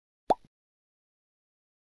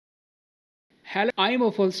Hello, I'm a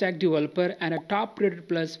full stack developer and a top rated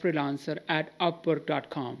plus freelancer at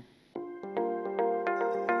Upwork.com.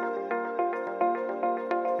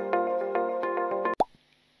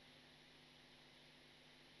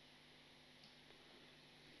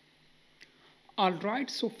 Alright,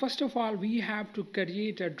 so first of all, we have to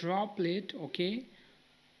create a droplet, okay?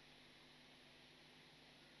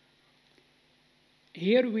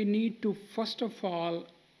 Here we need to first of all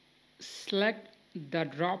select the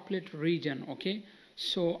droplet region, okay?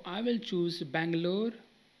 So I will choose Bangalore,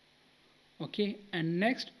 okay? And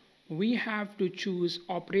next we have to choose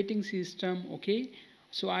operating system, okay?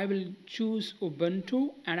 So I will choose Ubuntu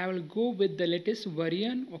and I will go with the latest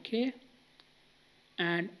version, okay?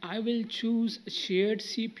 And I will choose shared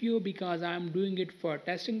CPU because I'm doing it for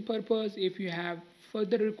testing purpose. If you have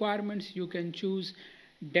further requirements, you can choose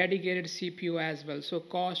dedicated CPU as well, so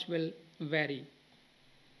cost will vary.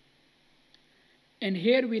 And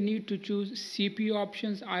here we need to choose CPU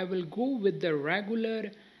options. I will go with the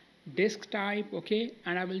regular disk type, okay,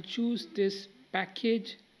 and I will choose this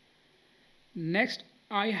package. Next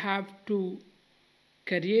I have to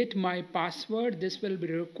create my password. This will be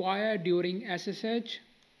required during SSH.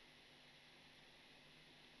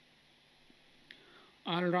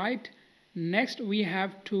 Alright, next we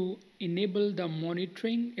have to enable the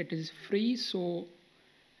monitoring. It is free. So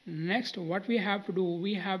next what we have to do,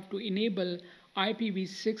 we have to enable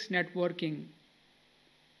IPv6 networking.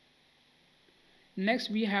 Next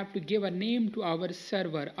we have to give a name to our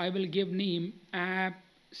server. I will give name app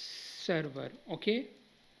server, okay.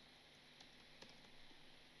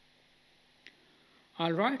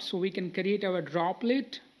 Alright, so we can create our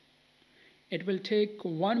droplet. It will take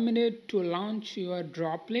 1 minute to launch your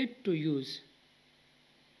droplet to use.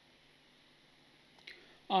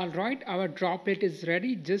 Alright, our droplet is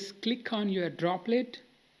ready. Just click on your droplet.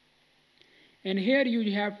 And here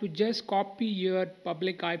you have to just copy your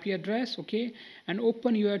public IP address, okay, and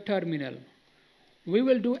open your terminal. We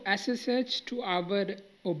will do SSH to our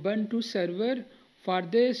Ubuntu server. For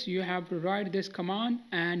this you have to write this command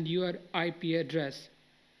and your IP address.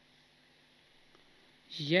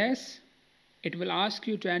 Yes, it will ask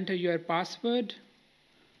you to enter your password,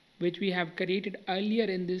 which we have created earlier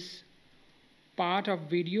in this part of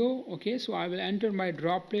video, okay. So I will enter my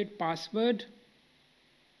droplet password.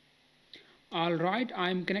 Alright, I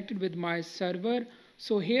am connected with my server.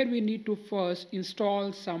 So here we need to first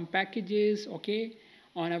install some packages, okay,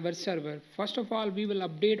 on our server. First of all, we will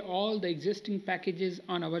update all the existing packages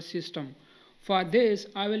on our system. For this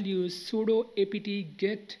I will use sudo apt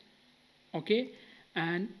get, okay,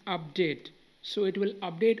 and update. So it will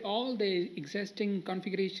update all the existing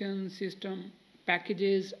configuration system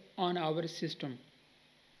packages on our system.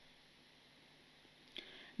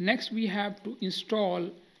 Next we have to install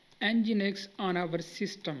Nginx on our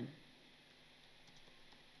system.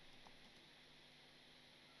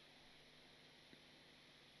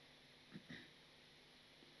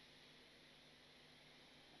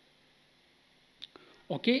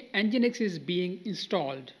 Okay, Nginx is being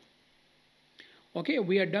installed. Okay,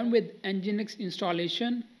 we are done with Nginx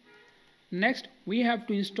installation. Next we have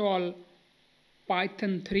to install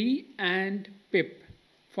Python 3 and pip.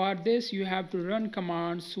 For this you have to run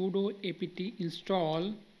command sudo apt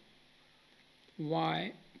install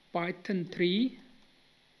python 3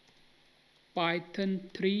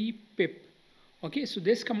 pip. Okay, so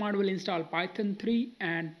this command will install Python 3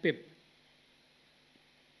 and pip.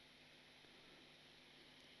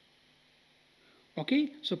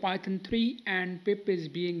 Okay, so Python 3 and pip is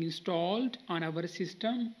being installed on our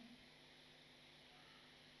system.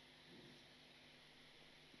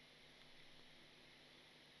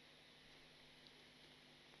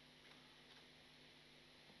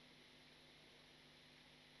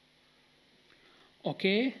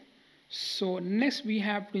 Okay, so next we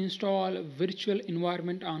have to install virtual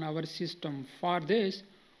environment on our system. For this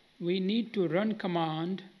we need to run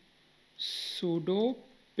command sudo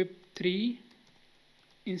pip3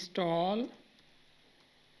 install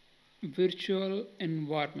virtual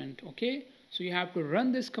environment. Okay, so you have to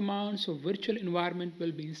run this command, so virtual environment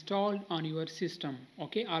will be installed on your system.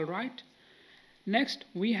 Okay, alright. Next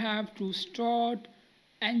we have to start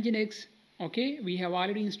Nginx. Okay, we have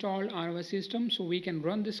already installed on our system, so we can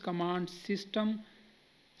run this command system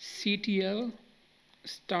ctl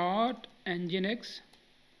start Nginx.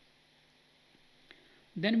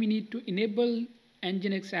 Then we need to enable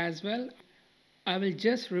Nginx as well. I will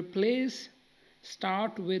just replace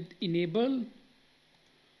start with enable.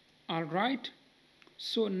 Alright,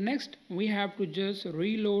 so next we have to just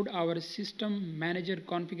reload our system manager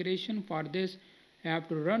configuration. For this you have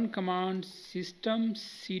to run command system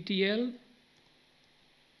ctl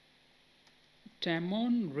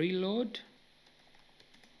daemon reload.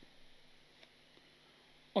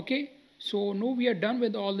 Okay, so now we are done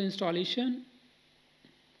with all the installation.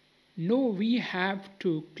 Now we have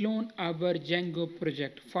to clone our Django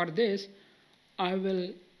project. For this, I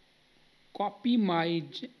will copy my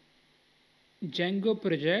Django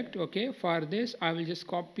project. Okay, for this I will just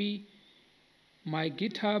copy my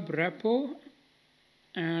GitHub repo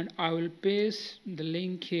and I will paste the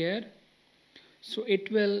link here, so it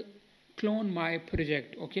will clone my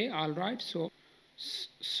project. Okay, all right, so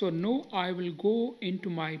now I will go into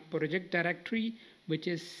my project directory, which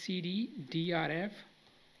is cd drf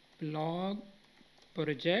blog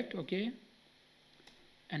project. Okay,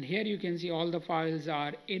 and here you can see all the files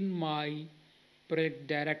are in my project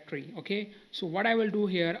directory. Okay, so what I will do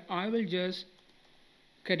here, I will just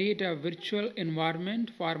create a virtual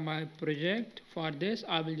environment for my project. For this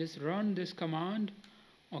I will just run this command.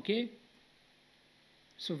 Okay,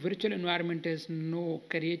 so virtual environment is now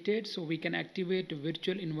created, so we can activate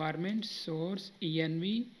virtual environment source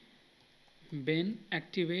env bin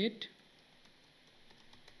activate.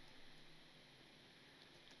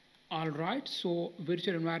 Alright, so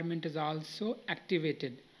virtual environment is also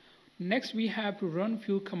activated. Next we have to run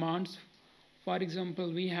few commands. For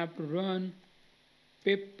example, we have to run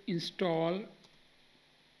pip install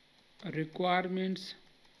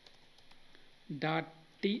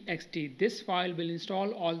requirements.txt. This file will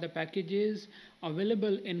install all the packages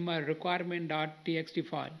available in my requirement.txt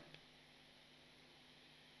file.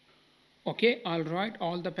 Okay, alright,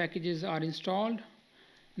 all the packages are installed.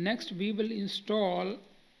 Next we will install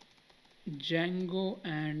Django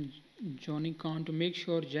and JohnnyCon to make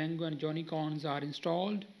sure Django and JohnnyCons are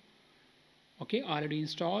installed. Okay, already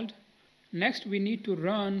installed. Next we need to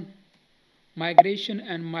run migration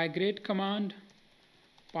and migrate command.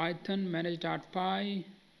 Python manage.py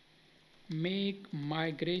make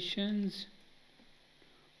migrations.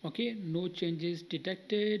 Okay, no changes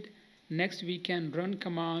detected. Next we can run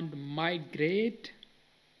command migrate.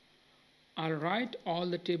 Alright, all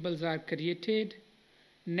the tables are created.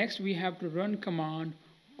 Next we have to run command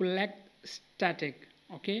collect static.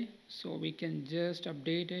 Okay, so we can just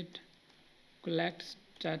update it, collect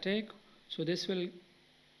static. So this will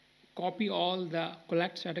copy all the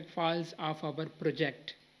collect static files of our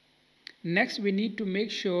project. Next we need to make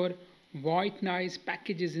sure void nice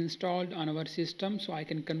package is installed on our system, so I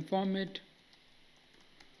can confirm it.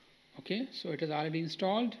 Okay, so it is already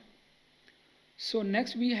installed. So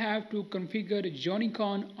next we have to configure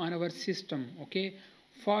JohnnyCon on our system. Okay,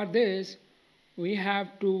 for this we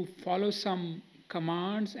have to follow some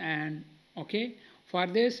commands, and okay, for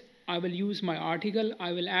this I will use my article.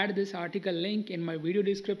 I will add this article link in my video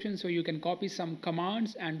description, so you can copy some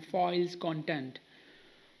commands and files content.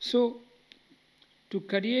 So to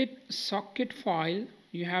create socket file,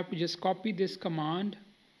 you have to just copy this command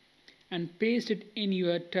and paste it in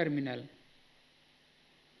your terminal.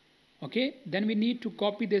 Okay, then we need to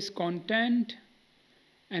copy this content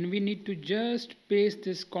and we need to just paste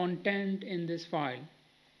this content in this file.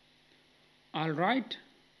 Alright,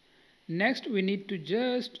 next we need to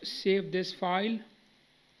just save this file.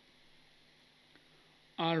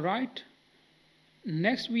 Alright,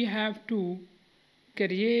 next we have to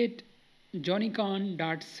create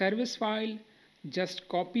johnnycon.service file. Just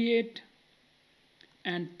copy it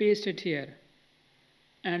and paste it here,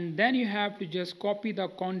 and then you have to just copy the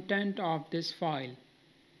content of this file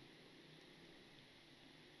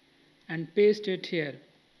and paste it here.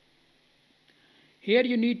 Here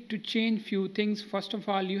you need to change few things. First of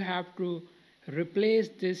all, you have to replace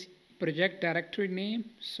this project directory name.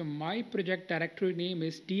 So my project directory name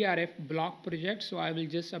is drf block project, so I will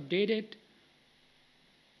just update it.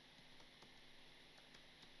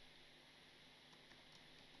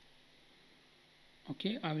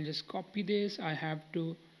 Okay, I will just copy this. I have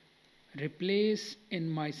to replace in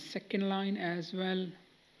my second line as well.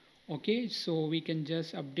 Okay, so we can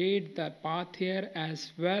just update the path here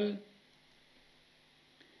as well.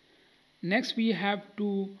 Next we have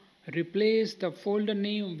to replace the folder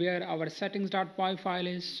name where our settings.py file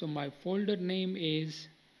is. So my folder name is,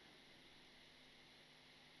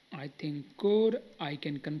 I think, code. I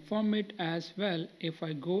can confirm it as well if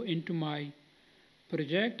I go into my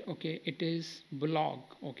project. Okay, it is blog.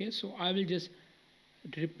 Okay, so I will just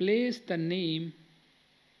replace the name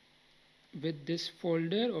with this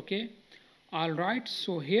folder. Okay, alright,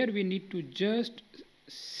 so here we need to just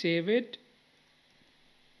save it.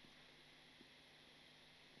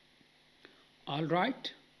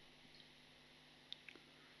 Alright,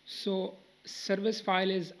 so service file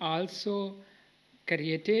is also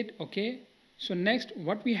created. Okay, so next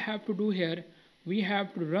what we have to do here, we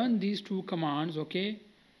have to run these two commands. Okay,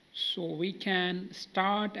 So we can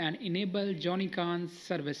start and enable Jenkins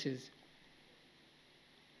services.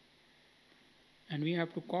 And we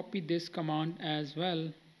have to copy this command as well.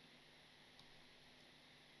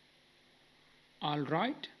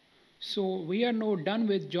 Alright, so we are now done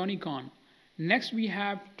with Jenkins. Next we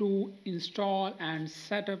have to install and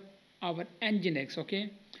set up our Nginx.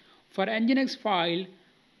 Okay, for Nginx file,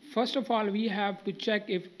 first of all we have to check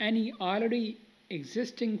if any already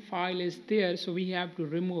existing file is there, so we have to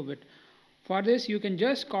remove it. For this you can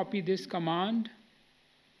just copy this command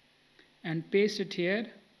and paste it here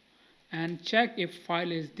and check if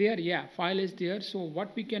file is there. Yeah, file is there. So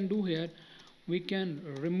what we can do here, we can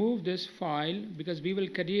remove this file because we will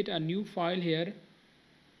create a new file here.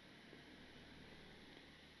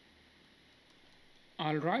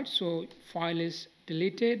 Alright, so file is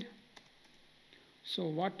deleted. So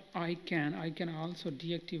what I can also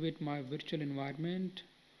deactivate my virtual environment.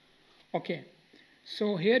 Okay,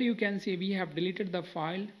 so here you can see we have deleted the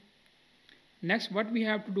file. Next what we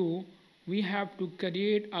have to do, we have to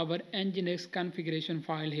create our Nginx configuration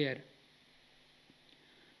file here.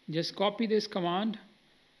 Just copy this command.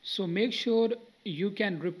 So make sure you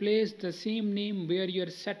can replace the same name where your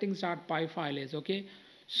settings.py file is. Okay,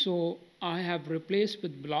 so I have replaced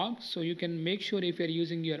with blog. So you can make sure if you're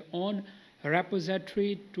using your own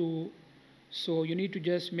repository so you need to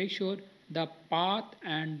just make sure the path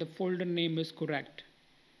and the folder name is correct.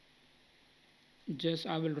 Just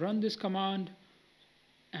I will run this command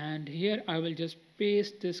and here I will just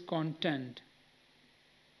paste this content.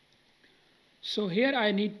 So here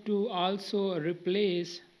I need to also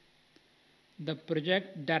replace the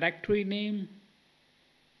project directory name.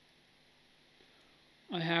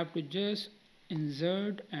 I have to just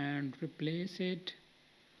insert and replace it.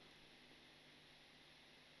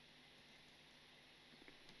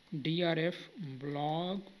 drf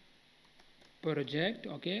blog project.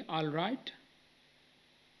 Okay, alright.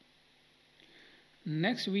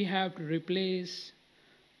 Next we have to replace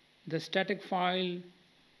the static file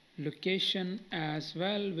location as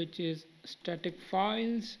well, which is static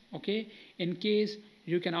files. Okay, in case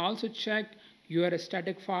you can also check your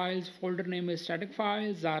static files folder name is static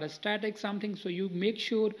files or static something, so you make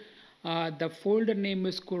sure the folder name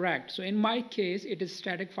is correct. So in my case it is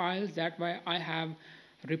static files, that's why I have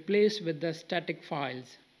replaced with the static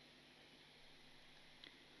files.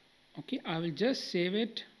 Okay, I will just save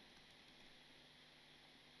it.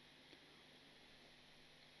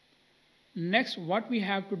 Next what we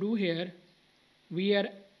have to do here, we are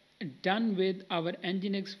done with our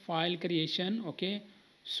Nginx file creation. Okay,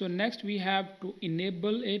 so next we have to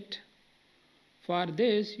enable it. For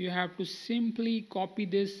this you have to simply copy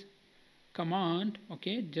this command.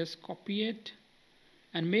 Okay, just copy it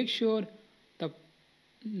and make sure the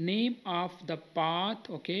name of the path,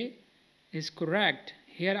 okay, is correct.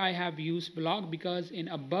 Here I have used blog because in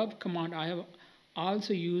above command I have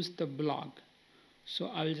also used the blog. So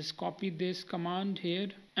I will just copy this command here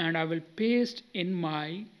and I will paste in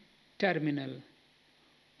my terminal.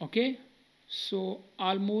 Okay, so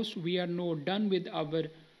almost we are now done with our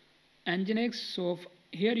Nginx. So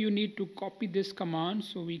here you need to copy this command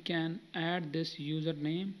so we can add this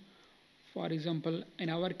username. For example, in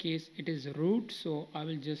our case it is root, so I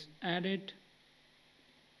will just add it.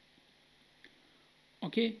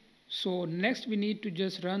 Okay, so next we need to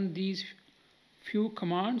just run these few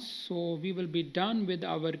commands, so we will be done with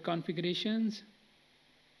our configurations.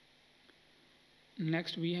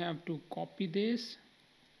 Next we have to copy this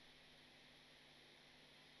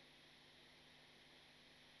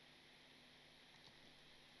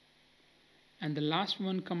and the last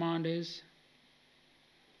one command is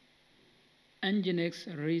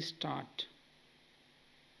Nginx restart.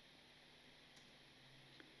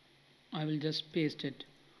 I will just paste it.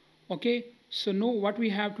 Okay, so now what we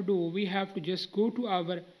have to do, we have to just go to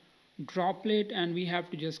our droplet and we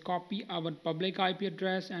have to just copy our public IP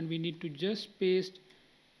address and we need to just paste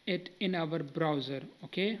it in our browser.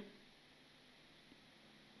 Okay,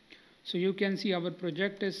 so you can see our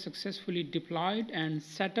project is successfully deployed and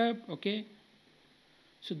set up. Okay,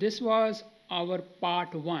 so this was our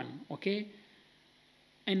part 1. Okay,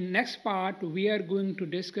 in next part we are going to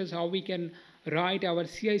discuss how we can write our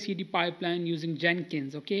CI/CD pipeline using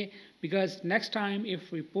Jenkins. Okay, because next time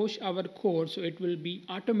if we push our code, so it will be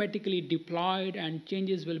automatically deployed and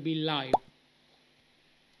changes will be live.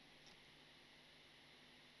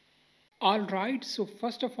 Alright, so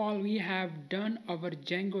first of all we have done our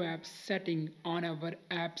Django app setting on our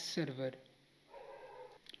app server.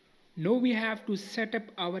 Now we have to set up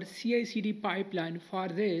our CI/CD pipeline. For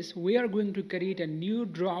this we are going to create a new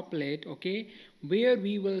droplet, okay, where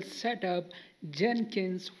we will set up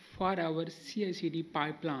Jenkins for our CI/CD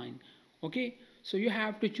pipeline. Okay, so you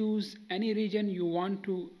have to choose any region you want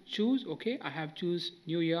to choose. Okay, I have choose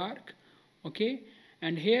New York. Okay,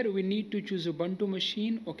 and here we need to choose Ubuntu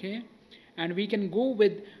machine. Okay, and we can go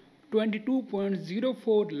with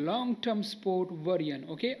 22.04 long-term support version,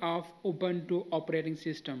 okay, of Ubuntu operating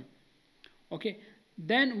system. Okay,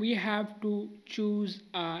 then we have to choose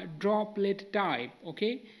a droplet type.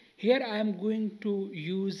 Okay, here I am going to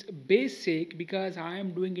use basic because I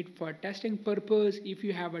am doing it for testing purpose. If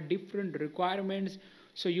you have a different requirements,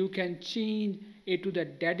 so you can change it to the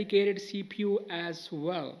dedicated CPU as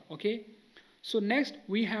well. Okay, so next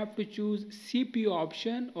we have to choose CPU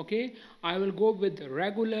option. Okay, I will go with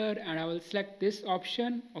regular and I will select this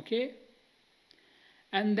option. Okay,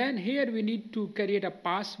 and then here we need to create a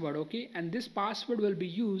password. Okay, and this password will be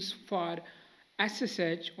used for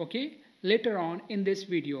SSH. Okay, later on in this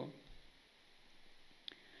video.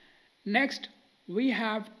 Next we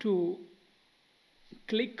have to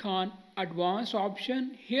click on advanced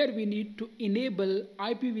option. Here we need to enable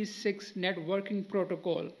IPv6 networking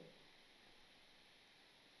protocol.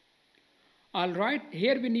 Alright,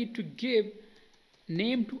 here we need to give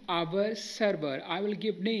name to our server. I will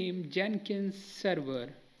give name Jenkins server.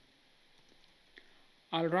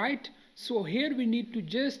 Alright, so here we need to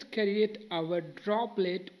just create our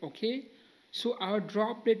droplet. Okay, so our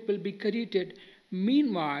droplet will be created.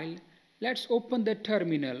 Meanwhile, let's open the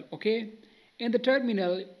terminal. Okay, in the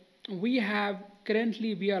terminal we are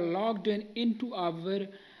logged in into our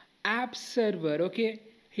app server. Okay,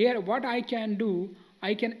 here what I can do,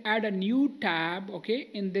 I can add a new tab. Okay,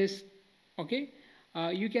 in this. Okay,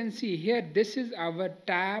 you can see here this is our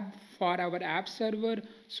tab for our app server,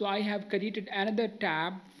 so I have created another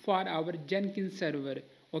tab for our Jenkins server.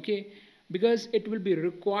 Okay, because it will be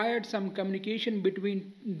required some communication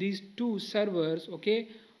between these two servers. Okay,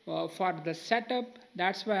 for the setup,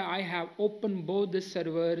 that's why I have opened both the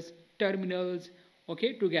servers terminals,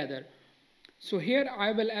 okay, together. So here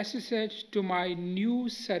I will SSH to my new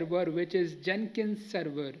server, which is Jenkins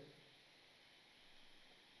server.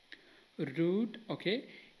 Root. Okay,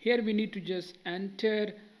 here we need to just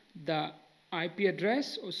enter the IP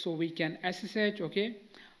address so we can SSH. Okay,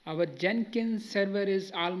 our Jenkins server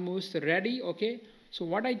is almost ready. Okay, so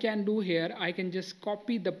what I can do here, I can just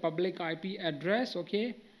copy the public IP address.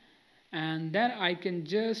 Okay, and then I can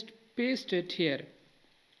just paste it here.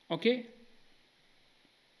 Okay,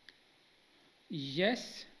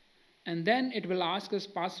 yes, and then it will ask us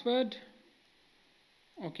password.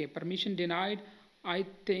 Okay, permission denied. I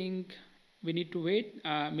think we need to wait.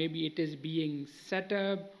 Maybe it is being set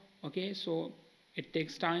up. Okay, so it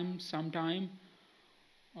takes some time.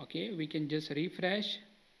 Okay, we can just refresh.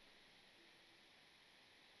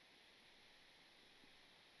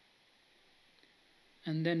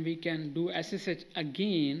 And then we can do SSH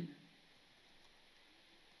again.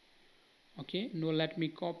 Okay, now let me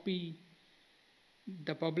copy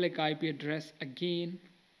the public IP address again.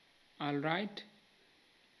 All right,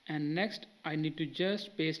 and next I need to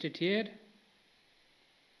just paste it here.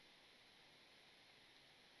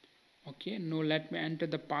 Okay, now let me enter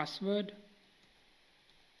the password.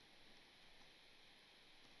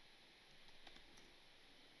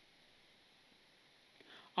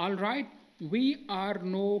 All right, we are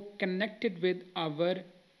now connected with our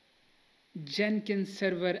Jenkins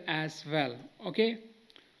server as well. Okay,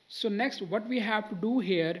 so next what we have to do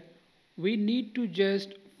here, we need to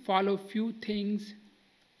just follow few things.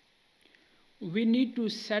 We need to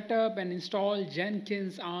set up and install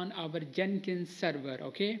Jenkins on our Jenkins server.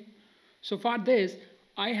 Okay, so for this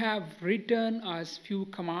I have written a few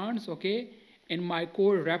commands. Okay, in my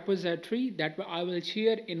code repository that I will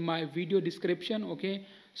share in my video description. Okay,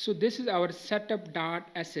 so this is our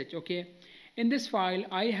setup.sh. Okay, in this file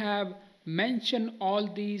I have mentioned all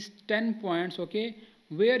these 10 points. Okay,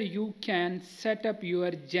 where you can set up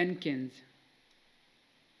your Jenkins.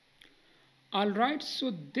 Alright,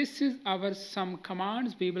 so this is our some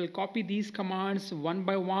commands. We will copy these commands one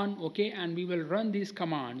by one. Okay, and we will run these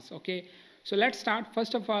commands. Okay, so let's start.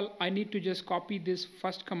 First of all, I need to just copy this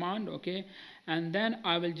first command. Okay, and then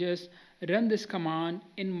I will just run this command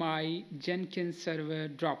in my Jenkins server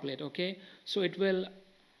droplet. Okay, so it will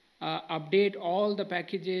update all the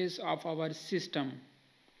packages of our system.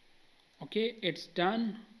 Okay, it's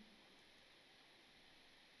done.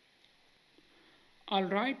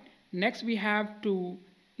 Alright, next we have to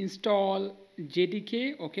install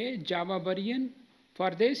JDK. Okay, Java version.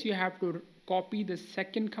 For this you have to copy the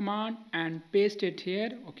second command and paste it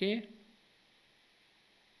here. Okay,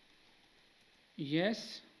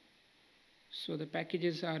 yes, so the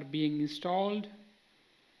packages are being installed,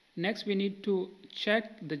 Next we need to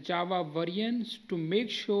check the Java variants to make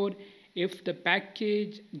sure if the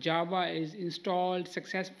package Java is installed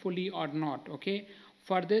successfully or not. Okay,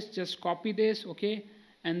 for this just copy this, okay,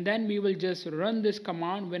 and then we will just run this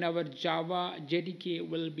command when our Java JDK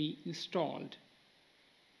will be installed.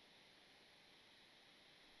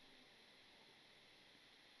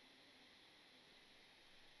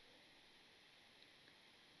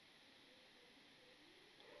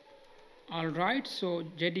 Alright, so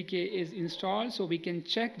JDK is installed, so we can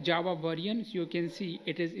check Java variants. You can see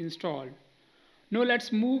it is installed. Now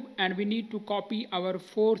let's move, and we need to copy our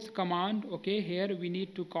fourth command. Okay, here we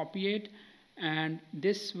need to copy it, and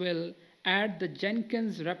this will add the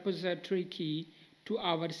Jenkins repository key to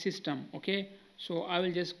our system. Okay, so I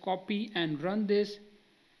will just copy and run this,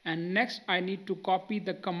 and next I need to copy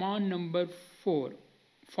the command number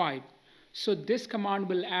 5. So this command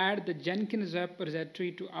will add the Jenkins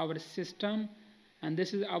repository to our system, and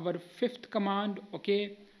this is our fifth command.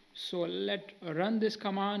 Okay, so let's run this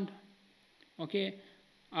command. Okay,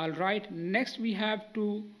 alright, next we have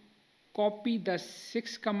to copy the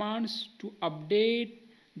 6 commands to update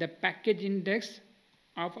the package index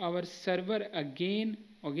of our server again.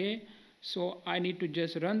 Okay, so I need to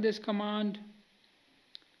just run this command.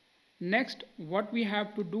 Next, what we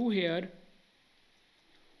have to do here,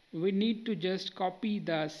 we need to just copy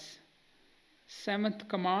the 7th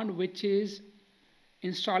command, which is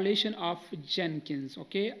installation of Jenkins.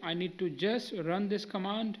 Okay, I need to just run this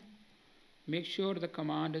command, make sure the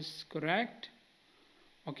command is correct.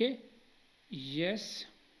 Okay, yes,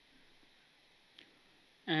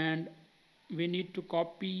 and we need to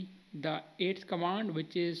copy the 8th command,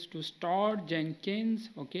 which is to start Jenkins.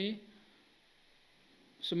 Okay,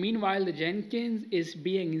 so meanwhile the Jenkins is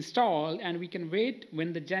being installed, and we can wait.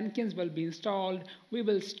 When the Jenkins will be installed, we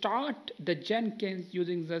will start the Jenkins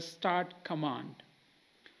using the start command.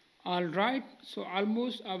 Alright, so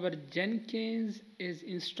almost our Jenkins is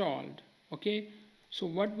installed. Okay, so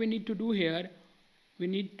what we need to do here, we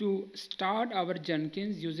need to start our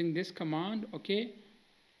Jenkins using this command. Okay,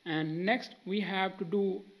 and next we have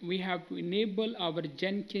to enable our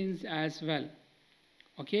Jenkins as well.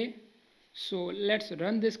 Okay, so let's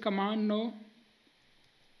run this command now.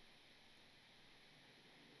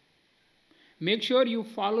 Make sure you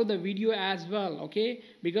follow the video as well, okay,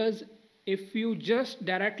 because if you just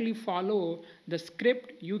directly follow the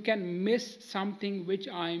script, you can miss something which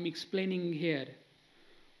I am explaining here.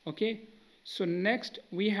 Okay, so next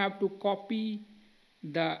we have to copy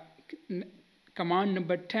the command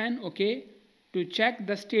number 10, okay, to check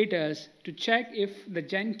the status, to check if the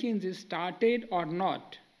Jenkins is started or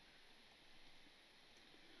not.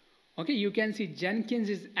 Okay, you can see Jenkins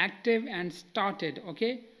is active and started.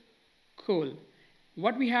 Okay, cool.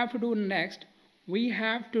 What we have to do next, we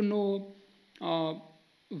have to know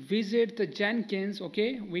visit the Jenkins.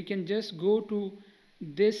 Okay, we can just go to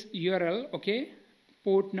this URL, okay,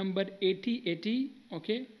 port number 8080,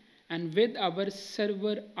 okay, and with our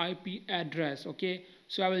server IP address. Okay,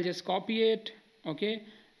 so I will just copy it, okay,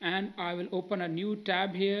 and I will open a new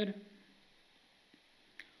tab here.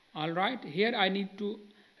 Alright, here I need to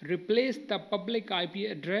replace the public IP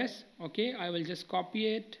address. Okay, I will just copy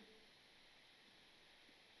it.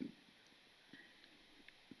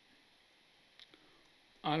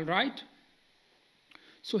 Alright,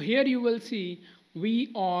 so here you will see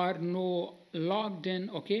we are now logged in.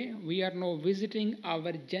 Okay, we are now visiting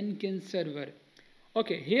our Jenkins server.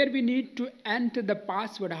 Okay, here we need to enter the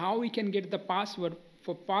password. How we can get the password?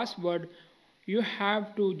 For password, you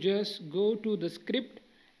have to just go to the script,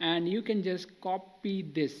 and you can just copy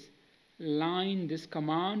this line, this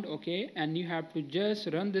command, okay, and you have to just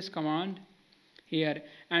run this command here,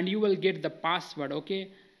 and you will get the password.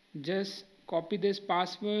 Okay, just copy this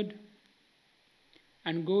password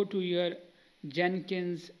and go to your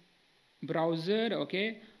Jenkins browser.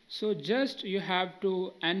 Okay, so just you have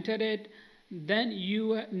to enter it, then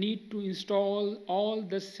you need to install all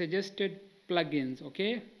the suggested plugins.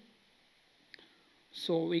 Okay,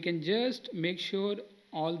 so we can just make sure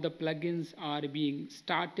all the plugins are being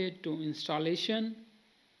started to installation.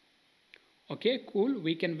 Okay, cool.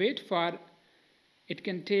 We can wait for, it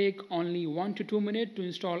can take only 1 to 2 minutes to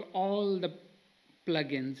install all the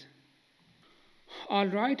plugins.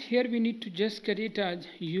 Alright, here we need to just create a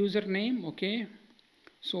username. Okay,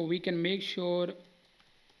 so we can make sure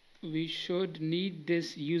we should need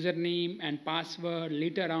this username and password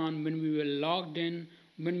later on when we will logged in,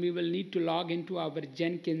 when we will need to log into our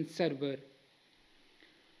Jenkins server.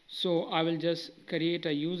 So I will just create a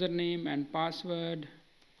username and password,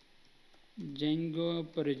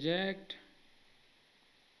 Django project,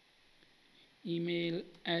 email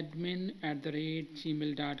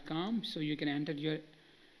admin@gmail.com, so you can enter your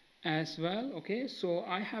as well. Okay, so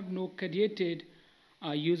I have no created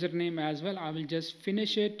username as well. I will just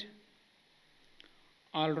finish it.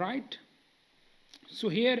 All right, so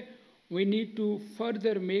here we need to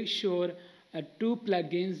further make sure two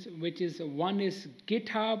plugins, which is one is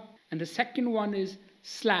GitHub and the second one is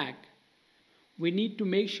Slack. We need to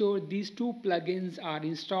make sure these two plugins are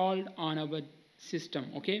installed on our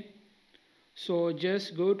system. Okay, so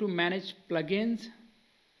just go to manage plugins,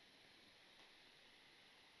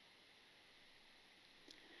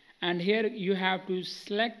 and here you have to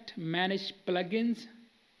select manage plugins.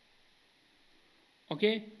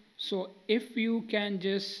 Okay, so if you can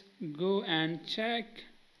just go and check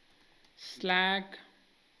Slack,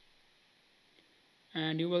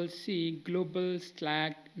 and you will see global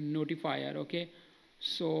Slack notifier. Okay,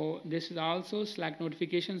 so this is also Slack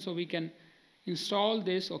notification, so we can install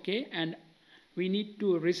this. Okay, and we need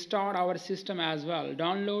to restart our system as well,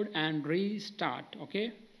 download and restart.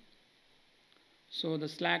 Okay, so the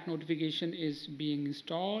Slack notification is being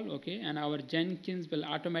installed. Okay, and our Jenkins will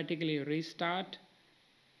automatically restart.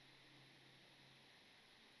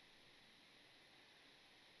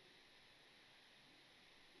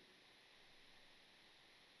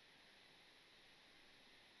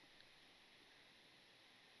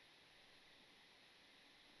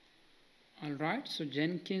 Alright, so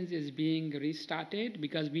Jenkins is being restarted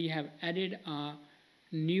because we have added a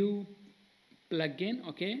new plugin.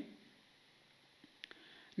 Okay,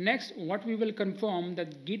 next what we will confirm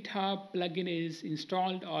that GitHub plugin is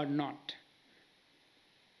installed or not.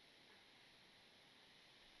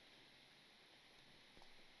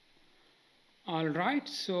 Alright,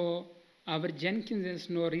 so our Jenkins is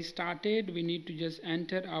now restarted. We need to just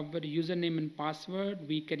enter our username and password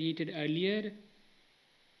we created earlier.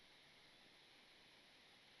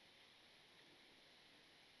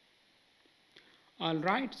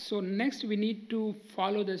 Alright, so next we need to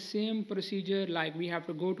follow the same procedure, like we have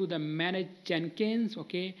to go to the manage Jenkins.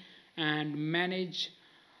 Okay, and manage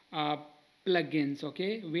plugins.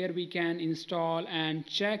 Okay, where we can install and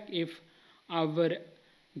check if our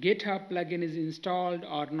GitHub plugin is installed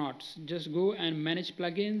or not. So just go and manage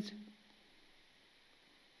plugins,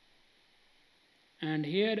 and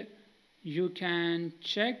here you can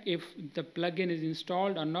check if the plugin is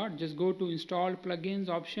installed or not. Just go to install plugins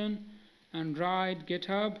option and write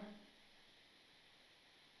GitHub,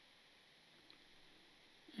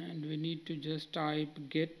 and we need to just type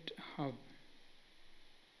GitHub.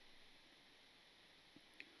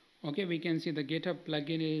 Okay, we can see the GitHub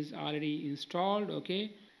plugin is already installed.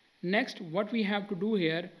 Okay, next what we have to do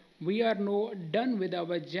here, we are now done with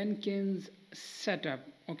our Jenkins setup.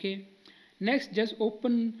 Okay, next just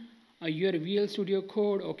open your VL Studio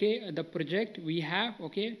Code. Okay, the project we have.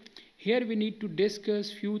 Okay, here we need to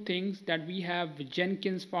discuss few things, that we have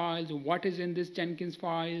Jenkins files, what is in this Jenkins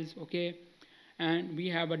files. Okay, and we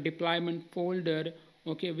have a deployment folder.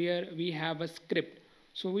 Okay, where we have a script.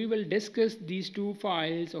 So we will discuss these two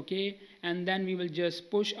files. Okay, and then we will just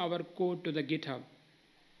push our code to the GitHub.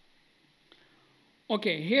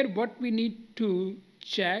 Okay, here what we need to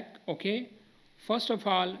check. Okay, first of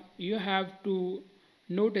all you have to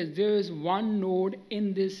notice there is one node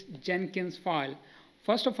in this Jenkins file.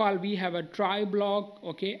 First of all we have a try block.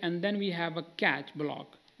 Okay, and then we have a catch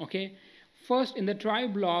block. Okay, first in the try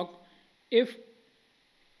block, if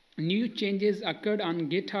new changes occurred on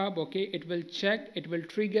GitHub, okay, it will check, it will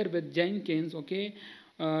trigger with Jenkins. Okay,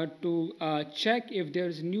 to check if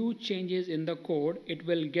there's new changes in the code, it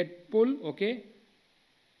will get pull. Okay,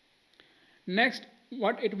 next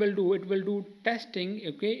what it will do, it will do testing.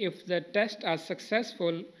 Okay, if the tests are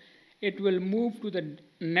successful, it will move to the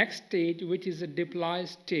next stage, which is a deploy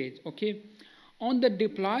stage. Okay, on the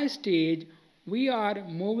deploy stage we are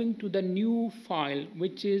moving to the new file,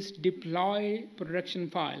 which is deploy production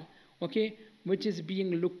file. Okay, which is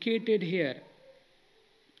being located here.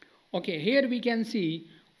 Okay, here we can see,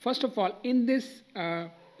 first of all in this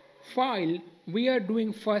file we are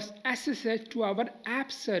doing first SSH to our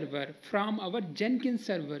app server from our Jenkins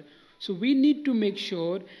server. So we need to make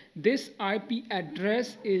sure this IP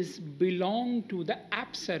address is belong to the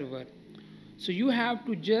app server. So you have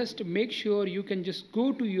to just make sure you can just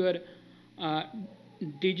go to your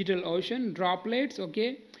DigitalOcean droplets.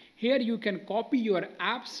 Okay, here you can copy your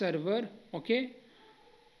app server. Okay,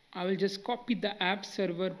 I will just copy the app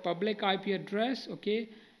server public IP address. Okay,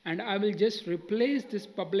 and I will just replace this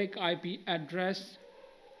public IP address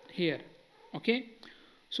here. Okay,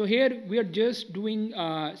 so here we are just doing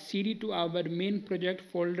cd to our main project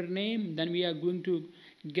folder name, then we are going to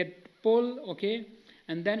get pull. Okay,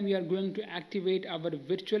 and then we are going to activate our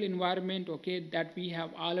virtual environment, okay, that we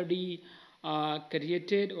have already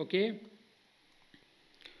created, okay.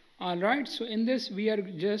 Alright, so in this we are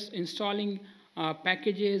just installing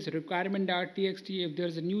packages, requirement.txt if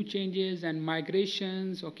there's a new changes and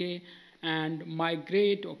migrations, okay, and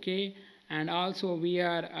migrate, okay, and also we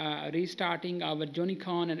are restarting our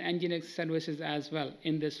Jonicon and Nginx services as well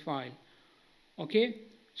in this file, okay.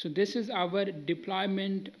 So this is our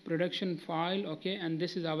deployment production file, okay, and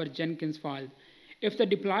this is our Jenkins file. If the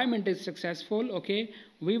deployment is successful, okay,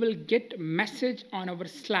 we will get message on our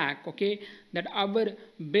Slack, okay, that our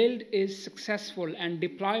build is successful and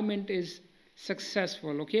deployment is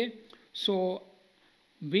successful, okay. So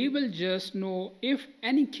we will just know if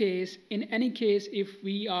in any case if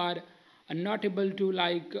we are not able to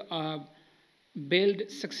like build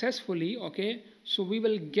successfully, okay, so we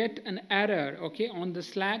will get an error, okay, on the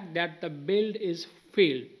Slack that the build is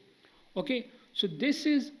failed, okay. So this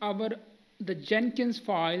is our the Jenkins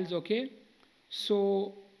files, okay.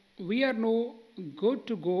 So we are now good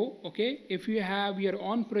to go, okay. If you have your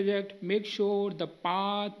own project, make sure the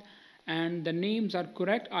path and the names are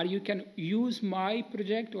correct, or you can use my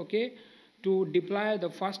project, okay, to deploy the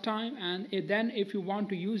first time, and then if you want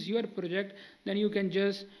to use your project, then you can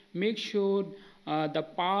just make sure the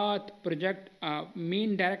path project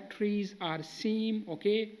main directories are same,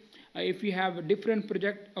 okay. If you have a different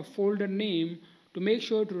project a folder name, to make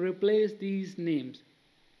sure to replace these names.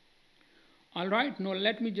 Alright, now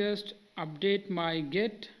let me just update my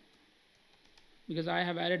Git because I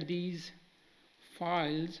have added these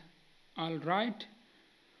files. Alright,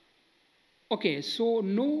 okay, so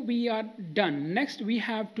now we are done. Next we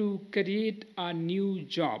have to create a new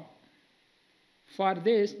job. For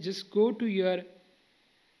this, just go to your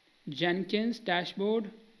Jenkins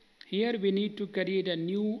dashboard. Here we need to create a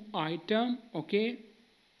new item, okay.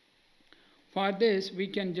 For this we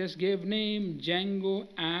can just give name Django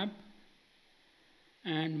app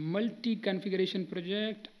and multi configuration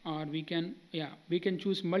project, or we can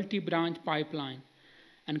choose multi branch pipeline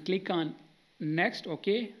and click on next,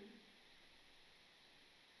 okay.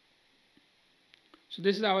 So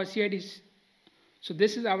this is our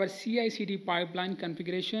CI/CD pipeline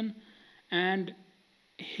configuration, and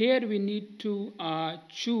here we need to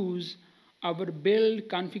choose our build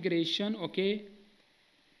configuration, okay.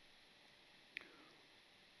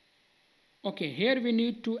 Okay, here we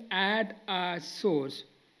need to add a source.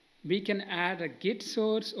 We can add a Git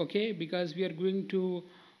source, okay, because we are going to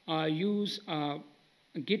use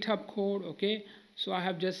GitHub code, okay. So I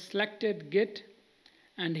have just selected Git,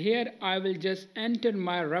 and here I will just enter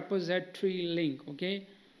my repository link, okay.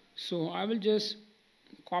 So I will just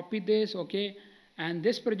copy this, okay, and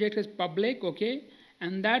this project is public, okay,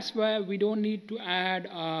 and that's why we don't need to add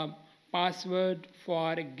a password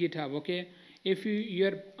for GitHub, okay. If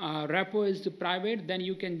your repo is private, then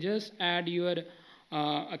you can just add your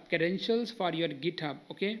credentials for your GitHub,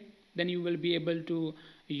 okay. Then you will be able to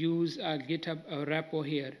use a GitHub repo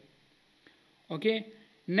here, okay.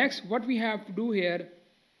 Next, what we have to do here,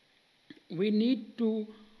 we need to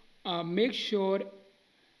make sure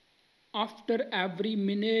after every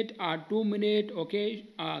minute or 2 minutes, okay,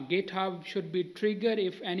 GitHub should be triggered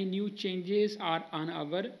if any new changes are on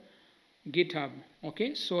our GitHub,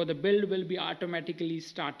 okay. So the build will be automatically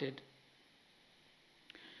started.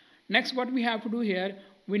 Next, what we have to do here,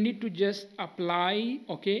 we need to just apply,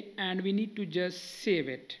 okay, and we need to just save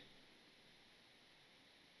it.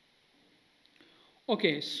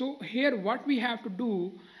 Okay, so here what we have to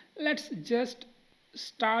do, let's just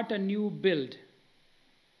start a new build.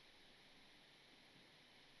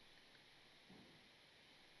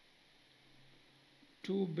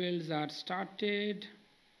 Two builds are started.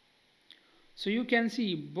 So you can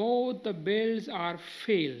see both the builds are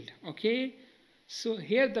failed, okay. So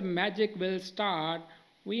here the magic will start.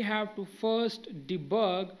 We have to first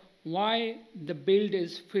debug why the build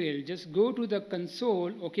is failed. Just go to the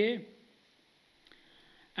console, okay,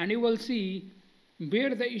 and you will see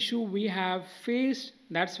where the issue we have faced.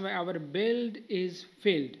 That's why our build is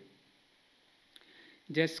failed.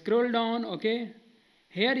 Just scroll down, okay.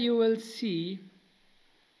 Here you will see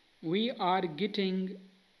we are getting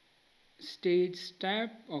stage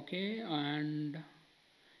step, okay, and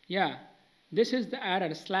yeah, this is the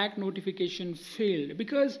error, Slack notification failed,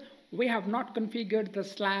 because we have not configured the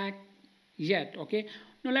Slack yet, okay.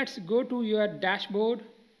 Now let's go to your dashboard.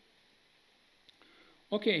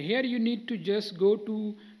 Okay, here you need to just go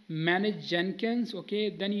to manage Jenkins,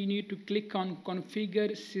 okay, then you need to click on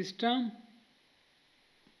configure system.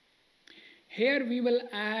 Here we will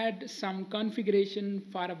add some configuration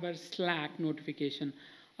for our Slack notification.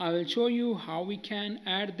 I will show you how we can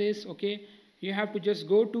add this, okay. you have to just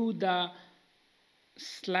go to the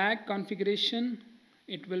Slack configuration.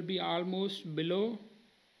 It will be almost below.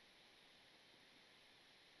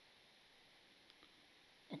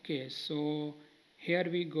 Okay, so here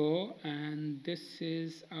we go, and this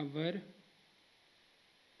is our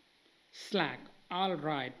Slack. All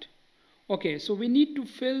right. Okay, so we need to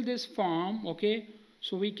fill this form, okay,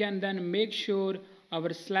 so we can then make sure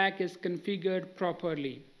our Slack is configured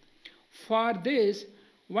properly. For this,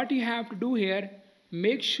 what you have to do here,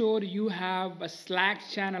 make sure you have a Slack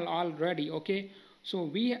channel already, okay.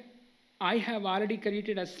 So I have already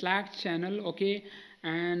created a Slack channel, okay,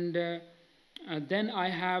 and then I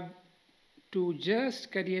have to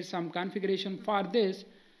just create some configuration. For this,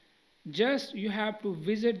 just you have to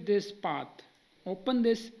visit this path, open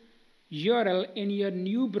this URL in your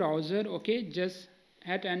new browser, okay, just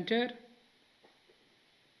hit enter.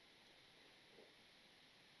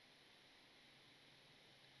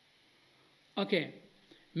 Okay,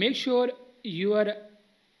 make sure your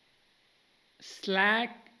Slack,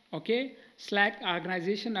 okay, Slack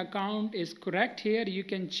organization account is correct. Here you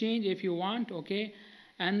can change if you want, okay,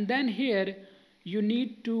 and then here you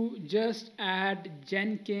need to just add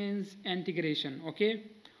Jenkins integration, okay.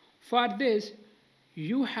 For this,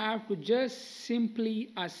 you have to just simply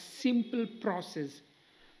a simple process.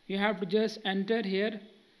 You have to just enter here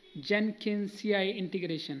Jenkins CI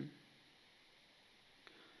integration.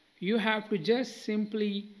 You have to just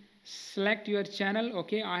simply select your channel,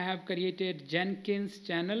 okay. I have created Jenkins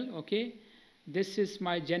channel, okay. This is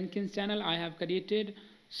my Jenkins channel I have created,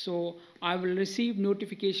 so I will receive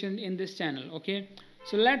notification in this channel, okay.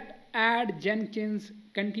 So let's add Jenkins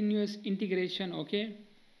continuous integration, okay.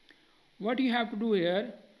 What you have to do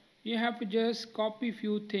here, you have to just copy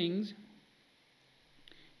few things.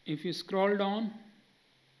 If you scroll down,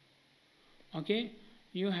 okay,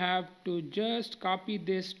 you have to just copy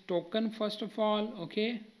this token first of all,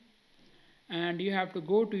 okay, and you have to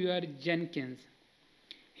go to your Jenkins.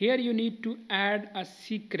 Here you need to add a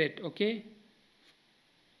secret, okay.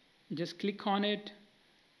 Just click on it.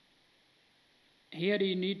 Here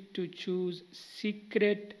you need to choose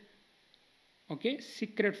secret, okay,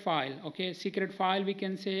 secret file, okay, secret file we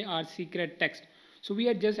can say, or secret text. So we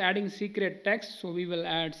are just adding secret text, so we will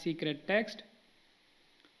add secret text,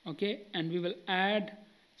 okay, and we will add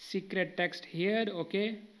secret text here,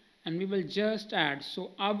 okay, and we will just add.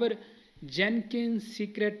 So our Jenkins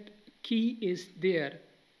secret key is there.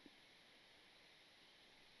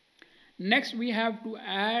 Next we have to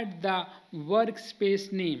add the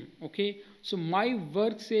workspace name, okay. So my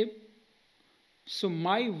workspace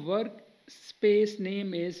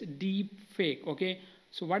name is deepfake, okay.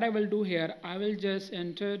 So what I will do here, I will just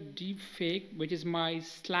enter deepfake, which is my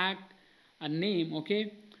Slack name,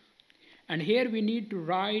 okay. And here we need to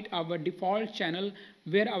write our default channel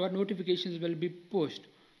where our notifications will be pushed.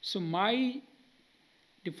 So my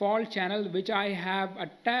default channel which I have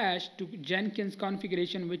attached to Jenkins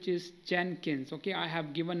configuration, which is Jenkins, okay, I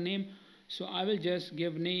have given name, so I will just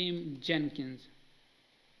give name Jenkins,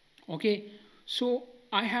 okay. So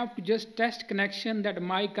I have to just test connection that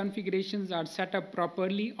my configurations are set up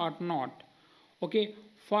properly or not, okay.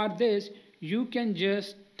 For this you can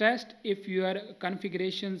just test if your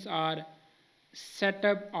configurations are set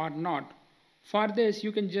up or not. For this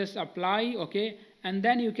you can just apply, okay, and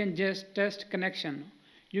then you can just test connection.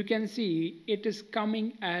 You can see it is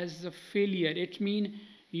coming as a failure. It means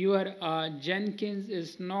your Jenkins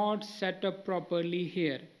is not set up properly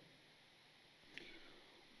here.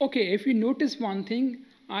 Okay, if you notice one thing,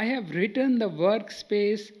 I have written the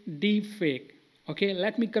workspace deepfake. Okay,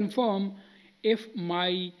 let me confirm if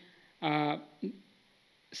my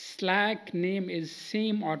Slack name is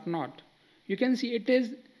same or not. You can see it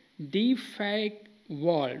is deepfake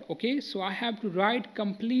world. Okay, so I have to write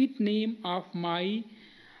complete name of my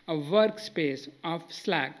workspace of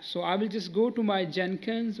Slack. So I will just go to my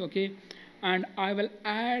Jenkins, okay, and I will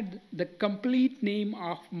add the complete name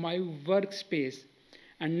of my workspace.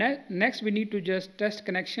 And next we need to just test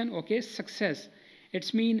connection, okay, success.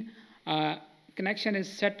 It's mean connection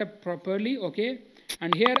is set up properly, okay,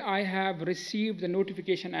 and here I have received the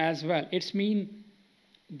notification as well. It's mean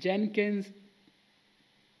Jenkins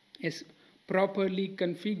is properly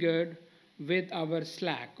configured with our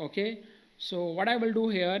Slack, okay. So what I will do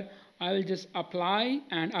here, I will just apply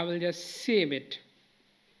and I will just save it.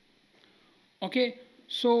 Okay,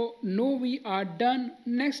 so now we are done.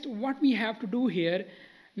 Next what we have to do here,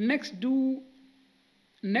 next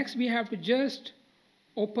we have to just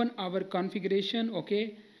open our configuration,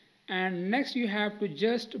 okay, and next you have to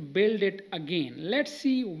just build it again. Let's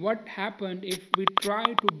see what happened if we try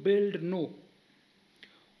to build no.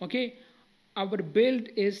 Okay, our build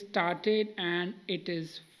is started and it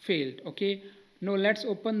is failed. Okay, now let's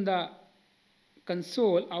open the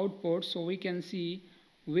console output so we can see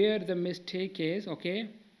where the mistake is. Okay,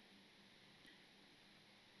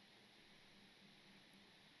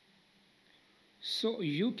 so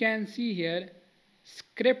you can see here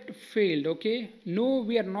script failed. Okay, no,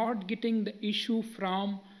 we are not getting the issue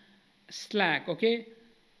from Slack. Okay,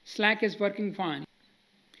 Slack is working fine.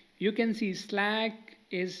 You can see Slack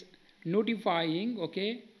is notifying.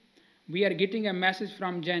 Okay, we are getting a message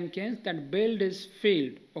from Jenkins that build is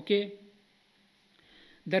failed. Okay,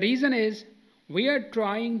 the reason is we are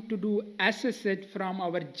trying to do SSH from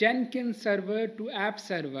our Jenkins server to app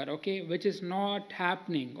server. Okay, which is not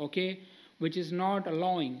happening. Okay, which is not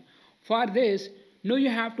allowing. For this, now you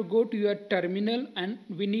have to go to your terminal and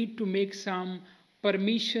we need to make some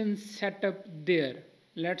permission setup there.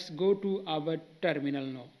 Let's go to our terminal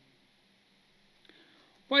now.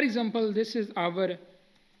 For example, this is our,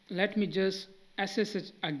 let me just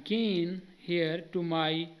SSH again here to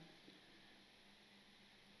my,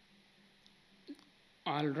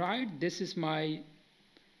 alright, this is my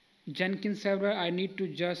Jenkins server. I need to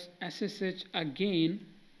just SSH again.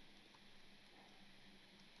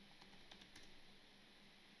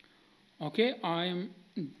 Okay, I am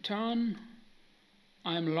done.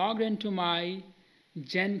 I am logged into my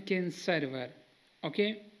Jenkins server.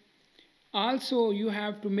 Okay, also you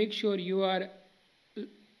have to make sure you are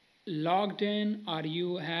logged in or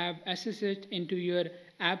you have SSH into your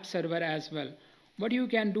app server as well. What you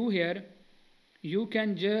can do here, you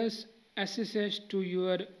can just SSH to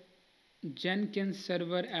your Jenkins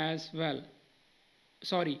server as well,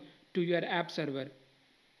 sorry, to your app server.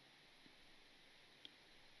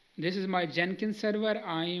 This is my Jenkins server.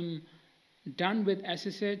 I am done with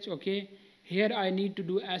SSH. Okay, here I need to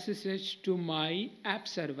do SSH to my app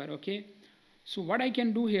server. Okay, so what I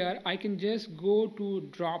can do here, I can just go to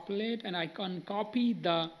Droplet and I can copy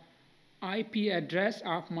the IP address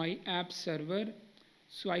of my app server,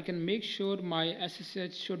 so I can make sure my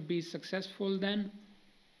SSH should be successful then.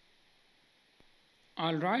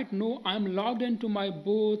 Alright, now I'm logged into my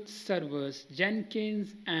both servers,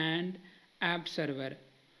 Jenkins and app server.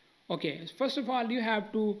 Okay, first of all you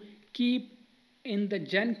have to keep in the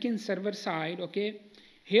Jenkins server side. Okay,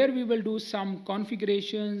 here we will do some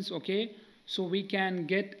configurations. Okay, so we can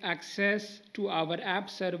get access to our app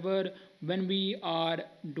server when we are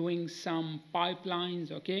doing some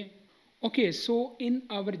pipelines. Okay, so in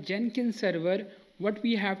our Jenkins server, what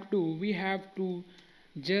we have to do, we have to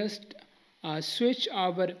just switch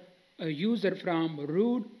our user from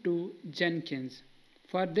root to Jenkins.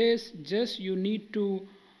 For this, just you need to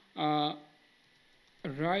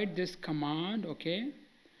write this command. Okay,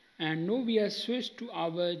 and now we are switched to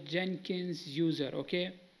our Jenkins user.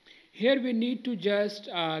 Okay, here we need to just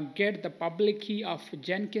get the public key of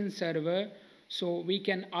Jenkins server so we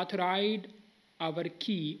can authorize our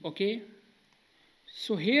key. Okay,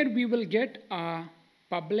 so here we will get a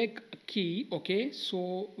public key. Okay,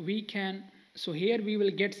 so we can, so here we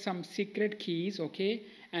will get some secret keys. Okay,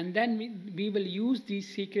 and then we will use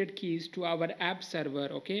these secret keys to our app server.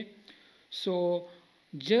 Okay, so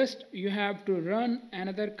just you have to run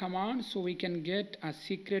another command so we can get a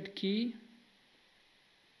secret key.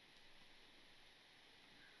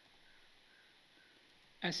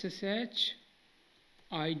 SSH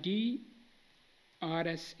ID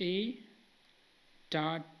RSA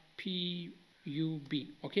dot pub.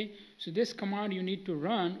 Okay, so this command you need to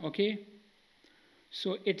run. Okay,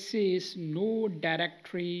 so it says no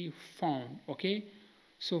directory found. Okay,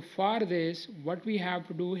 so for this, what we have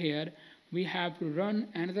to do here, we have to run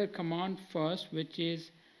another command first, which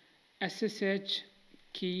is SSH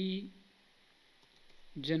key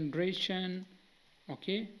generation.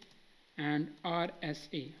 Okay, and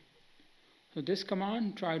RSA. So this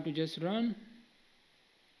command, try to just run,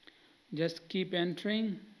 just keep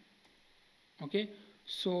entering. Okay,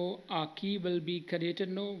 so our key will be created.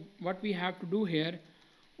 Now what we have to do here,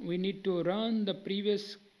 we need to run the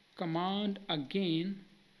previous command again.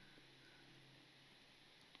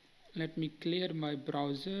 Let me clear my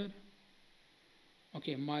browser.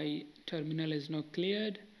 Okay, my terminal is now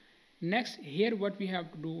cleared. Next, here what we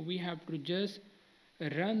have to do, we have to just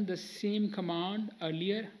run the same command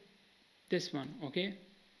earlier, this one. Okay,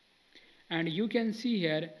 and you can see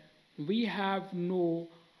here we have no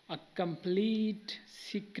a complete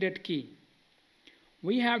secret key.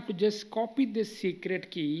 We have to just copy this secret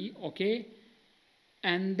key. Okay,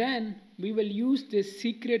 and then we will use this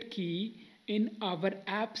secret key in our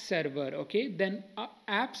app server. Okay, then our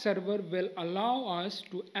app server will allow us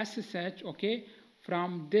to SSH, okay,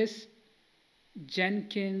 from this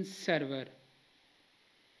Jenkins server.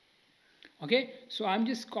 Okay, so I'm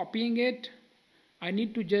just copying it. I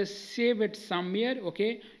need to just save it somewhere.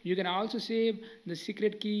 Okay, you can also save the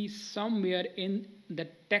secret key somewhere in the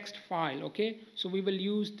text file. Okay, so we will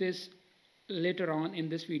use this later on in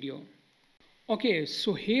this video. Okay,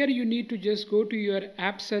 so here you need to just go to your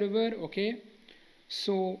app server. Okay,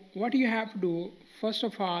 so what you have to do, first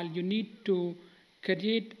of all, you need to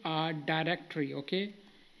create a directory. Okay,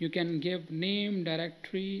 you can give name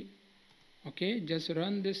directory. Okay, just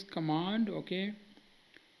run this command. Okay,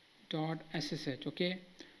 dot ssh. Okay,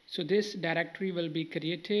 so this directory will be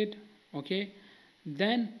created. Okay,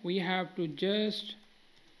 then we have to just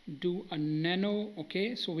do a nano.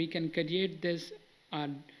 Okay, so we can create this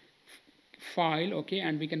file. Okay,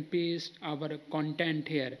 and we can paste our content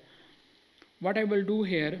here. What I will do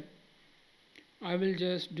here, I will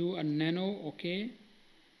just do a nano. Okay,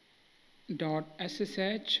 dot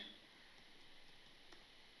ssh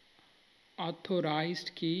authorized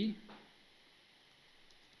key.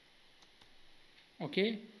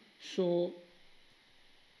 Okay, so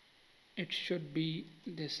it should be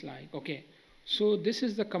this like. Okay, so this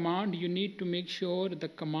is the command. You need to make sure the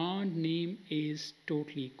command name is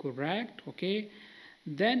totally correct. Okay,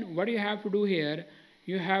 then what you have to do here,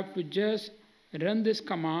 you have to just run this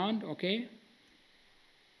command. Okay,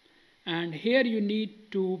 and here you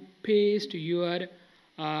need to paste your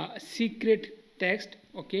secret text.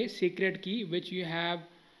 Okay, secret key which you have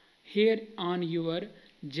here on your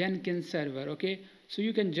Jenkins server. Okay, so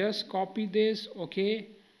you can just copy this. Okay,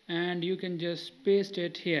 and you can just paste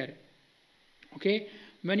it here. Okay,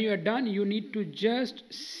 when you are done, you need to just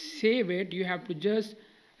save it. You have to just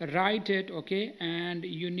write it. Okay, and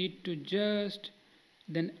you need to just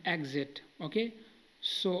then exit. Okay,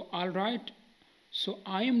 so all right, so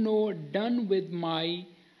I am now done with my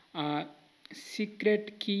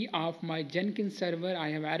secret key of my Jenkins server. I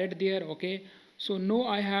have added there. Okay, so now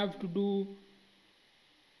I have to do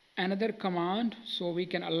another command, so we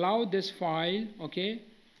can allow this file. Okay,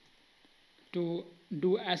 to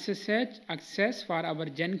do SSH access for our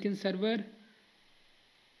Jenkins server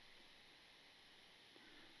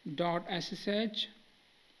dot SSH,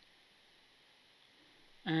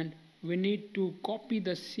 and we need to copy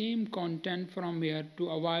the same content from here to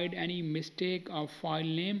avoid any mistake of file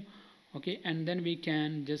name. Okay, and then we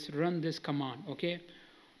can just run this command. Okay,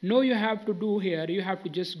 now you have to do here, you have to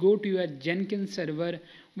just go to your Jenkins server.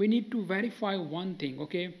 We need to verify one thing.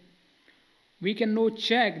 Okay, we can now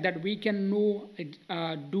check that we can now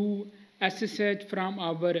do SSH from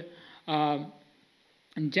our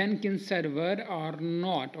Jenkins server or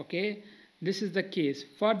not. Okay, this is the case.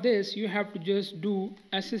 For this you have to just do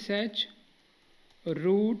SSH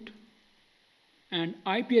root and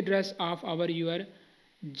IP address of our your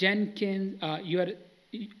Jenkins your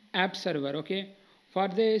app server. Okay, for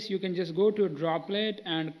this you can just go to Droplet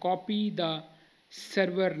and copy the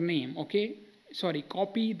server name. Okay, sorry,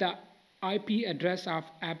 copy the IP address of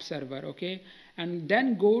app server. Okay, and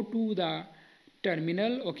then go to the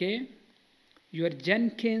terminal. Okay, your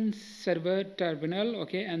Jenkins server terminal.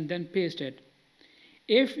 Okay, and then paste it.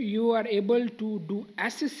 If you are able to do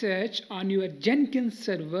SSH on your Jenkins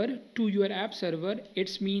server to your app server,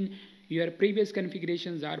 it's mean your previous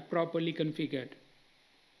configurations are properly configured.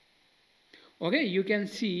 Okay, you can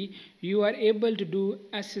see you are able to do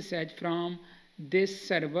SSH from this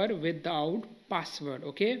server without password.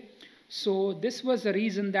 Okay, so this was the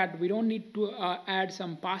reason that we don't need to add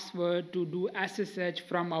some password to do SSH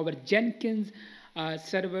from our Jenkins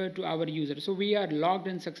server to our user. So we are logged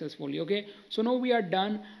in successfully. Okay, so now we are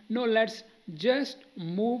done. Now let's just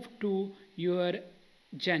move to your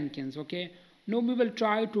Jenkins. Okay, now we will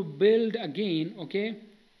try to build again. Okay,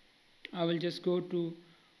 I will just go to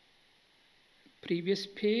previous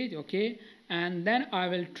page. Okay, and then I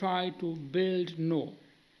will try to build now.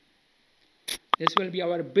 This will be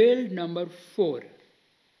our build number 4.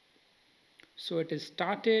 So it is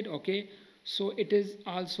started. Okay, so it is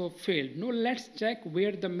also failed. Now let's check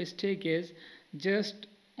where the mistake is. Just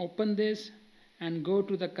open this and go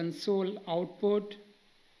to the console output.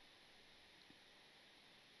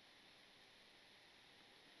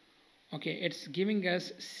 Okay, it's giving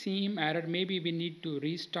us same error. Maybe we need to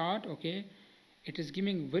restart. Okay, it is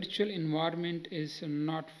giving virtual environment is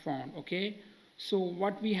not found. Okay, so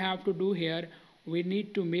what we have to do here, we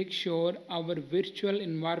need to make sure our virtual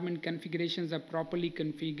environment configurations are properly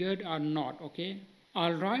configured or not. Okay,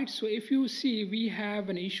 alright, so if you see we have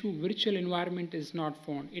an issue, virtual environment is not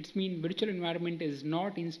found. It means virtual environment is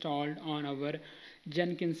not installed on our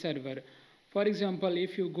Jenkins server. For example,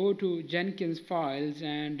 if you go to Jenkins files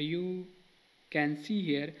and you can see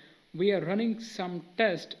here we are running some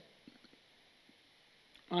test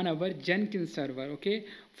on our Jenkins server. Okay,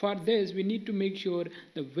 for this we need to make sure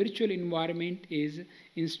the virtual environment is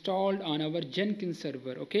installed on our Jenkins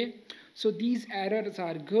server. Okay, so these errors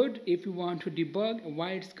are good if you want to debug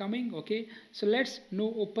why it's coming. Okay, so let's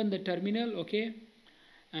now open the terminal. Okay,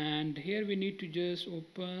 and here we need to just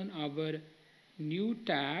open our new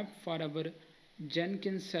tab for our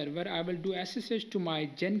Jenkins server. I will do SSH to my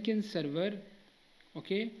Jenkins server.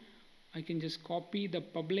 Okay, I can just copy the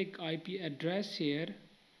public IP address here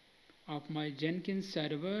of my Jenkins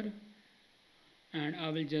server, and I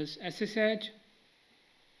will just SSH,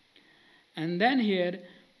 and then here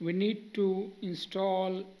we need to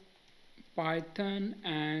install Python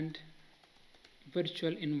and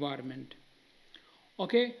virtual environment.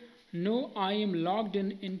 Okay, now I am logged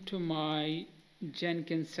in into my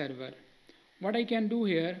Jenkins server. What I can do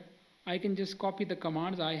here, I can just copy the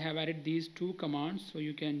commands. I have added these two commands, so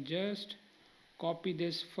you can just copy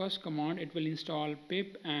this first command. It will install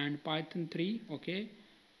pip and python 3. Okay,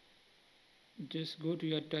 just go to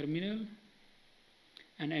your terminal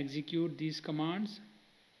and execute these commands.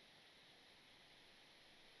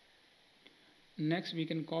 Next we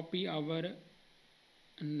can copy our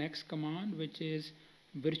next command, which is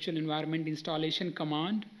virtual environment installation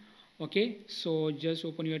command. Okay, so just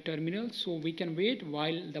open your terminal, so we can wait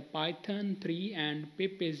while the python 3 and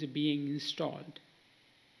pip is being installed.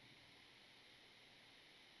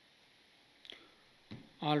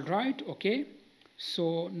 Alright, okay,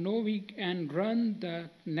 so now we can run the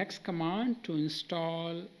next command to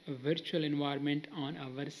install a virtual environment on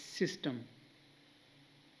our system.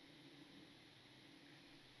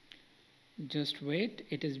 Just wait,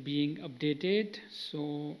 it is being updated.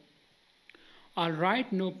 So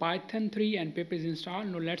alright, now python 3 and pip is installed.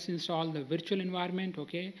 Now let's install the virtual environment.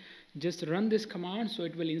 Okay, just run this command, so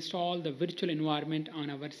it will install the virtual environment on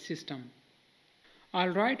our system.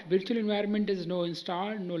 Alright, virtual environment is now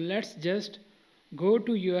installed. Now let's just go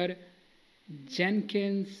to your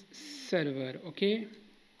Jenkins server. Okay,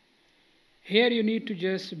 here you need to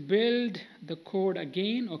just build the code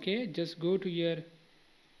again. Okay, just go to your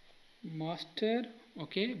master,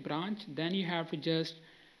 okay, branch, then you have to just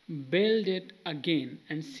build it again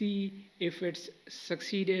and see if it's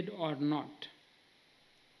succeeded or not.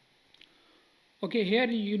 Okay, here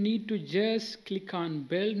you need to just click on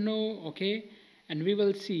build now. Okay, and we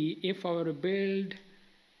will see if our build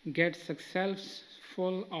gets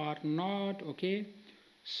successful or not. Okay,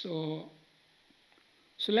 so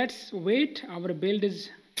let's wait. Our build is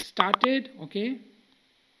started. Okay,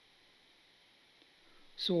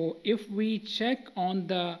 so if we check on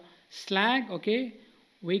the Slack, okay,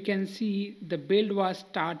 we can see the build was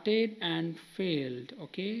started and failed.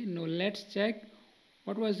 Okay, now let's check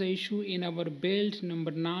what was the issue in our build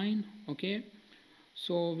number 9. Okay,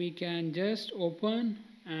 so we can just open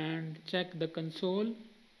and check the console.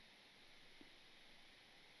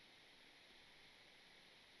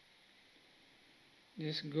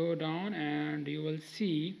 Just go down and you will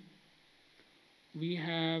see we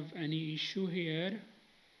have any issue here.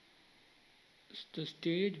 The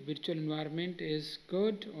stage virtual environment is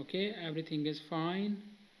good. Okay, everything is fine.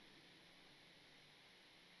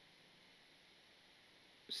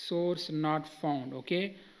 Source not found.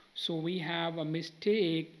 Okay, so we have a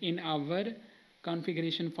mistake in our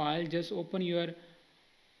configuration file. Just open your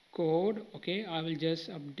code. Okay, I will just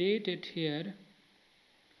update it here.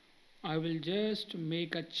 I will just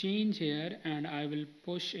make a change here and I will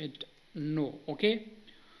push it no. Okay,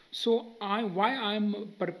 so why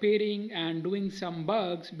I'm preparing and doing some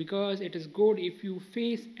bugs, because it is good if you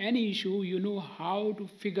face any issue, you know how to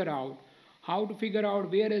figure out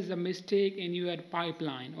where is the mistake in your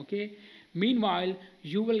pipeline. Okay, meanwhile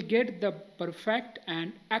you will get the perfect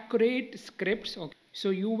and accurate scripts. Okay, so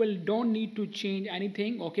you don't need to change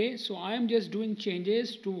anything. Okay, so I am just doing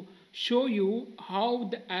changes to show you how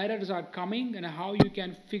the errors are coming and how you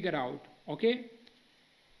can figure out. Okay,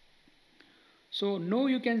 so now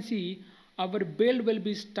you can see our build will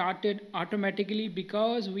be started automatically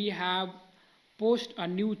because we have pushed a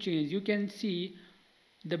new change. You can see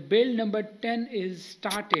the build number 10 is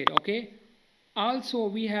started. Okay, also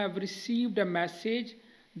we have received a message,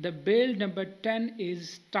 the build number 10 is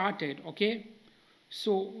started. Okay,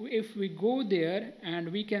 so if we go there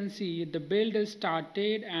and we can see the build is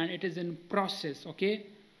started and it is in process. Okay,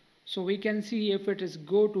 so we can see if it is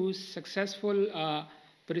go to successful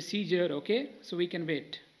procedure. Okay, so we can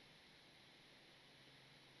wait.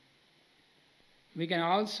 We can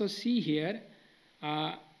also see here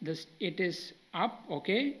it is up.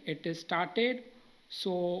 Okay, it is started.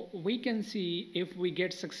 So we can see if we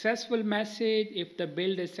get successful message, if the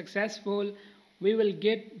build is successful, we will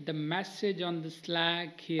get the message on the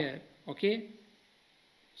Slack here. Okay,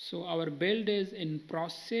 So our build is in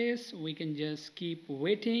process. We can just keep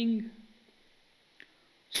waiting.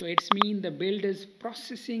 So it's mean the build is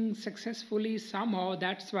processing successfully somehow.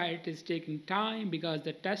 That's why it is taking time, because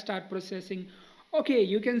the tests are processing. Okay,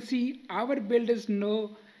 you can see our build is now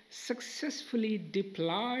successfully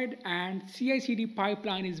deployed and CI/CD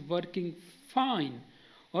pipeline is working fine.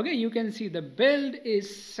 Okay, you can see the build is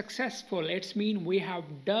successful. It's mean we have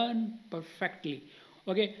done perfectly.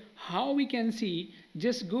 Okay, how we can see,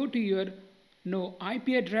 just go to your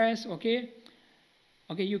IP address. Okay,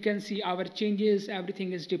 you can see our changes,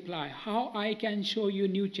 everything is deployed. How I can show you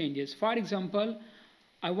new changes? For example,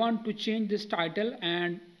 I want to change this title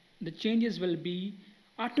and the changes will be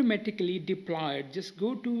automatically deployed. Just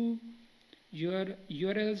go to your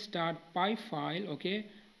urls.py file. Okay,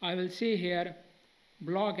 I will say here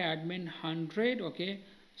blog admin 100. Okay,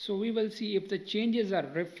 so we will see if the changes are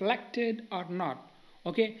reflected or not.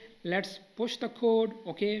 Okay, let's push the code.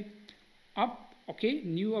 Okay, up. Okay,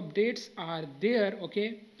 new updates are there.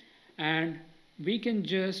 Okay, and we can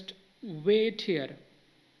just wait here.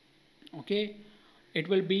 Okay, it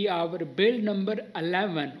will be our build number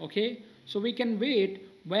 11. Okay, so we can wait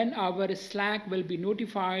when our Slack will be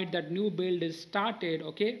notified that new build is started.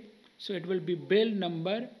 Okay, so it will be build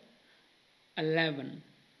number 11.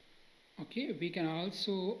 Okay, we can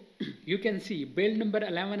also you can see build number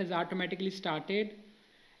 11 is automatically started,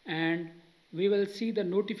 and we will see the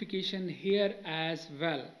notification here as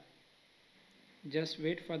well. Just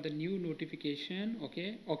wait for the new notification.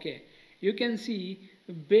 Okay, you can see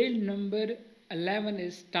build number 11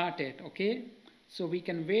 is started. Okay, so we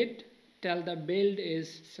can wait till the build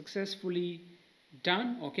is successfully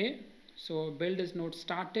done. Okay, so build is not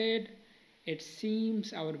started. It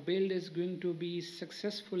seems our build is going to be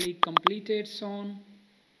successfully completed soon.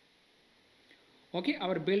 Okay,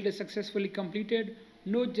 our build is successfully completed.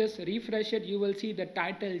 No, just refresh it. You will see the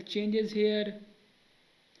title changes here.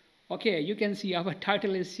 Okay, you can see our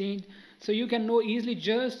title is changed. So you can now easily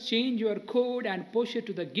just change your code and push it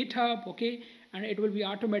to the GitHub. Okay, and it will be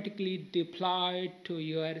automatically deployed to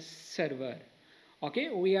your server. Okay,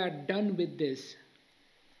 we are done with this.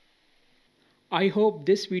 I hope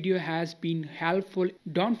this video has been helpful.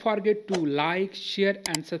 Don't forget to like, share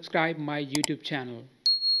and subscribe my YouTube channel.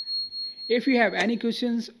 If you have any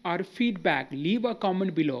questions or feedback, leave a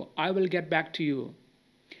comment below. I will get back to you.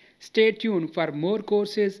 Stay tuned for more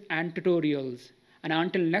courses and tutorials. And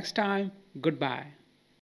until next time, goodbye.